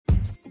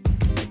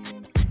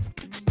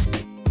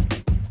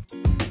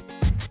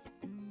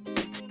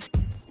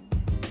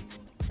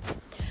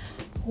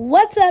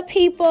What's up,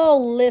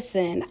 people?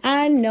 Listen,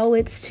 I know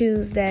it's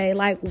Tuesday.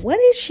 Like, what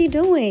is she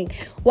doing?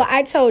 Well,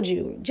 I told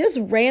you, just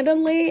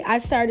randomly, I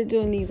started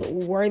doing these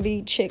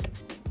worthy chic,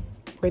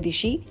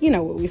 you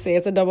know what we say,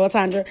 it's a double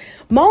entendre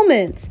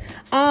moments.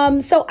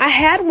 So I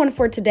had one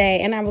for today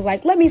and I was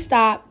like, let me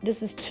stop.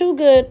 This is too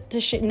good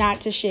to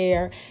not to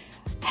share.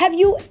 Have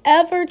you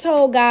ever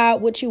told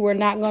God what you were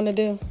not going to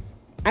do?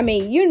 I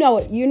mean, you know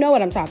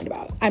what I'm talking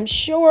about. I'm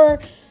sure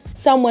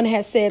someone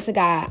has said to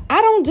God,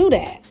 I don't do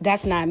that.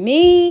 That's not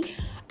me.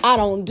 I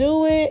don't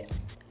do it.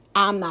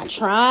 I'm not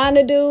trying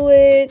to do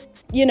it.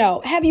 You know,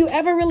 have you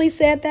ever really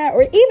said that?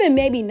 Or even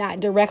maybe not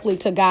directly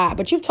to God,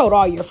 but you've told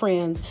all your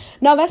friends,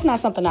 no, that's not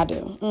something I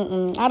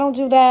do. I don't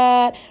do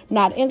that.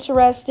 Not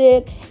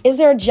interested. Is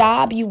there a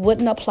job you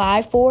wouldn't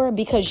apply for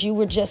because you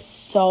were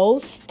just so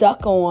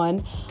stuck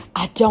on,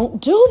 I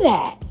don't do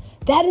that.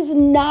 That is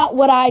not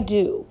what I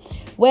do.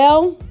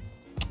 Well,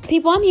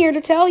 people, I'm here to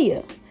tell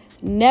you.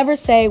 Never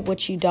say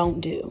what you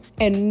don't do,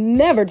 and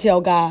never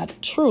tell God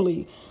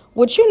truly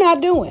what you're not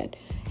doing.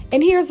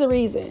 And here's the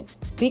reason.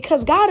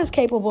 Because God is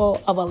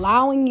capable of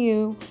allowing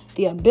you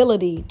the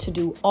ability to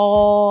do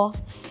all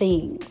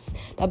things.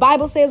 The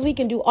Bible says we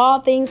can do all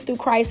things through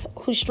Christ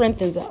who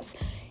strengthens us.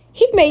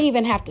 He may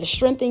even have to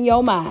strengthen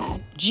your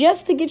mind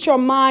just to get your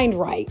mind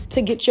right,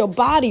 to get your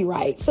body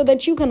right, so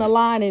that you can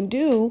align and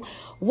do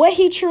what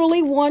he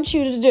truly wants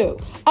you to do.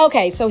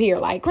 Okay, so here,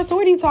 like, Crystal,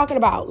 what are you talking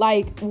about?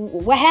 Like,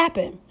 what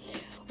happened?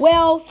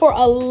 Well, for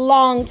a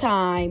long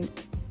time,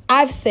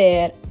 I've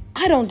said,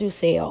 I don't do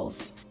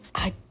sales.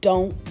 I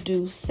don't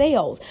do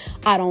sales.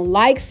 I don't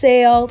like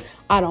sales.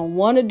 I don't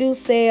want to do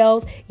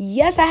sales.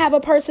 Yes, I have a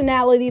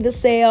personality to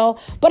sell,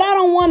 but I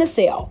don't want to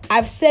sell.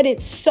 I've said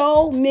it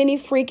so many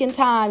freaking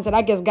times that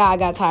I guess God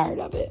got tired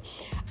of it.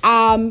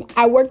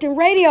 I worked in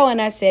radio and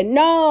I said,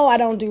 no, I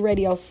don't do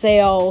radio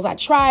sales. I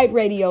tried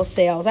radio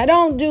sales. I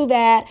don't do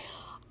that.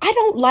 I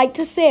don't like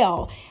to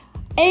sell.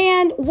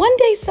 And one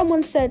day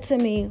someone said to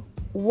me,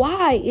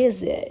 why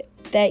is it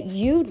that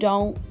you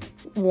don't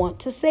want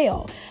to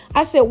sell?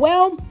 I said,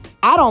 well,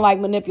 I don't like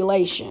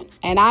manipulation,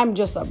 and I'm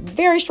just a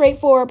very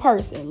straightforward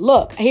person.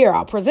 Look, here,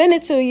 I'll present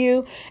it to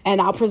you, and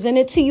I'll present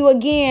it to you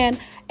again.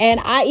 And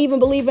I even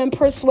believe in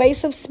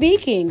persuasive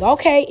speaking.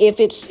 Okay, if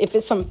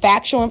it's some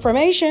factual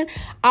information,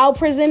 I'll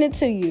present it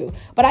to you.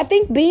 But I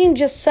think being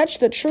just such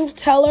the truth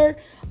teller,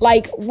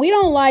 like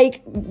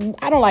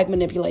I don't like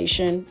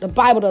manipulation. The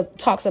Bible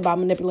talks about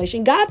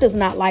manipulation. God does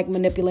not like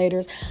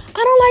manipulators. I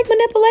don't like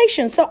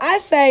manipulation. So I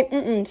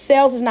say,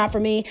 sales is not for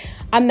me.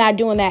 I'm not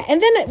doing that.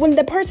 And then when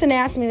the person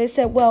asked me, they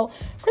said, well,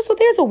 Crystal,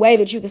 there's a way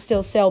that you can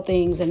still sell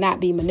things and not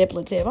be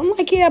manipulative. I'm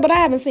like, yeah, but I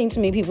haven't seen too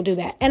many people do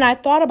that. And I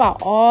thought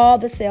about all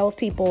the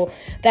salespeople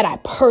that I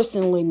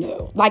personally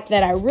knew, like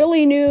that I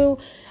really knew,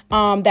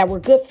 that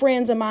were good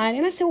friends of mine.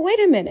 And I said, wait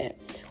a minute,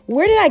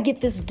 where did I get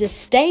this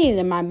disdain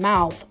in my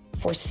mouth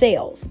for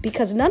sales?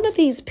 Because none of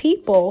these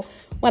people,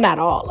 well, not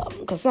all of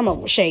them, because some of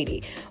them were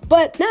shady,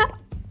 but not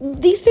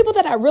these people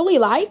that I really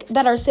like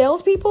that are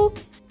salespeople,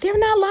 they're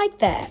not like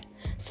that.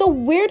 So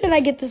where did I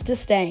get this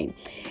disdain?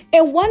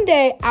 And one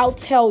day I'll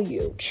tell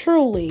you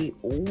truly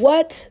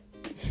what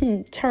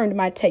turned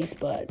my taste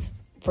buds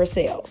for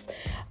sales.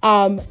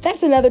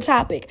 That's another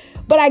topic.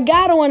 But I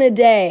got on a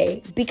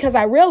day because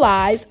I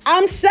realized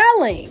I'm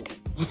selling.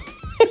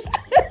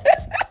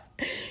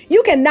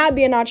 You cannot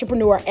be an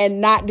entrepreneur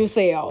and not do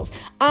sales.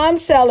 I'm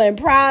selling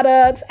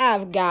products.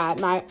 I've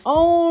got my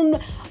own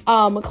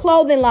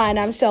clothing line.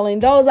 I'm selling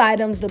those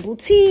items. The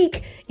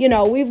boutique,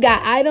 we've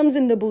got items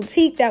in the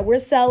boutique that we're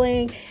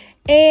selling.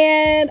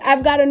 And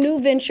I've got a new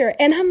venture.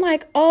 And I'm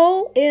like,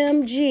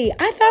 OMG.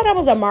 I thought I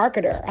was a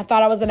marketer. I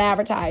thought I was an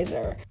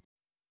advertiser.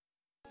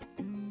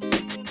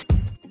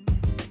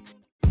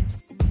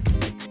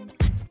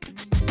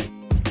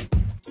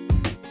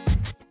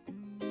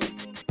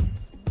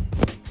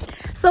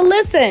 So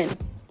listen,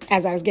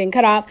 as I was getting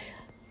cut off,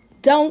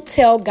 don't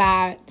tell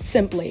God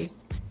simply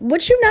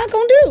what you're not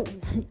going to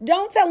do.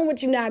 Don't tell him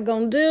what you're not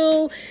going to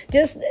do.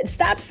 Just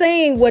stop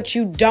saying what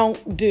you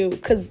don't do,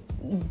 because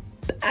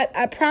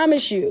I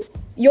promise you,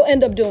 you'll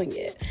end up doing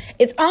it.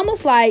 It's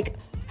almost like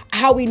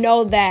how we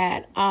know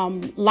that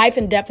life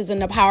and death is in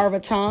the power of the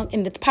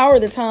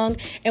tongue.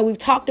 And we've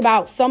talked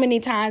about so many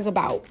times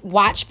about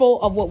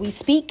watchful of what we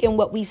speak and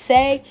what we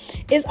say.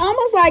 It's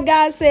almost like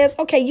God says,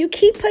 okay, you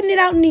keep putting it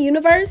out in the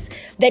universe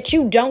that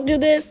you don't do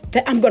this,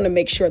 that I'm going to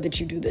make sure that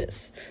you do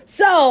this.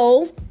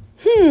 So,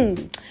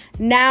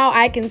 now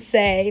I can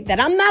say that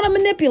I'm not a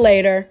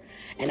manipulator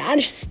and I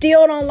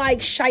still don't like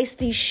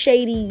shisty,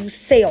 shady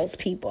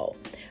salespeople,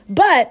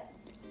 but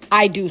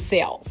I do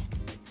sales.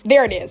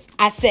 There it is.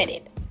 I said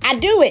it. I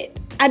do it.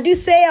 I do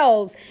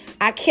sales.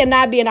 I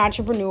cannot be an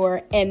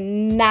entrepreneur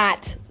and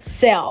not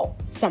sell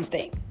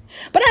something.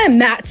 But I am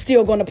not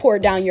still going to pour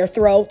it down your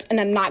throat,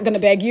 and I'm not going to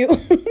beg you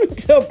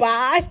to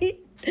buy.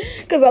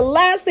 Because the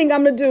last thing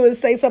I'm going to do is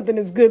say something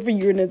is good for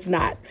you and it's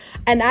not.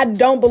 And I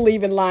don't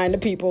believe in lying to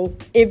people.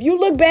 If you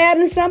look bad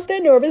in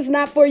something or if it's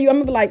not for you,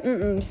 I'm going to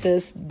be like,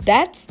 sis,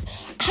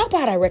 how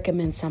about I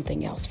recommend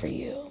something else for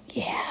you?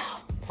 Yeah.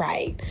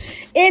 right.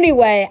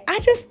 Anyway, I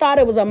just thought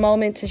it was a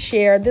moment to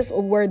share this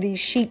worthy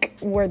chic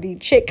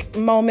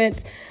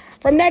moment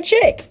from that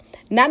chick.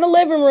 Not in the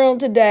living room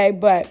today,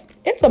 but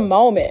it's a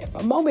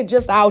moment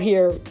just out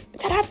here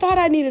that I thought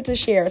I needed to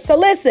share. So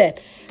listen,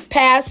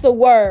 pass the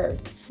word.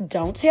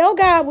 Don't tell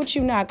God what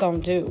you're not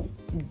going to do.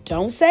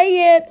 Don't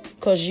say it,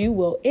 because you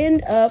will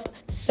end up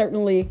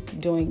certainly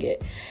doing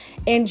it.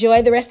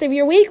 Enjoy the rest of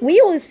your week.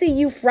 We will see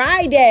you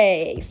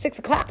Friday, 6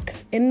 o'clock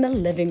in the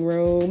living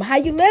room. How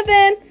you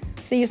living?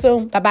 See you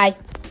soon. Bye-bye.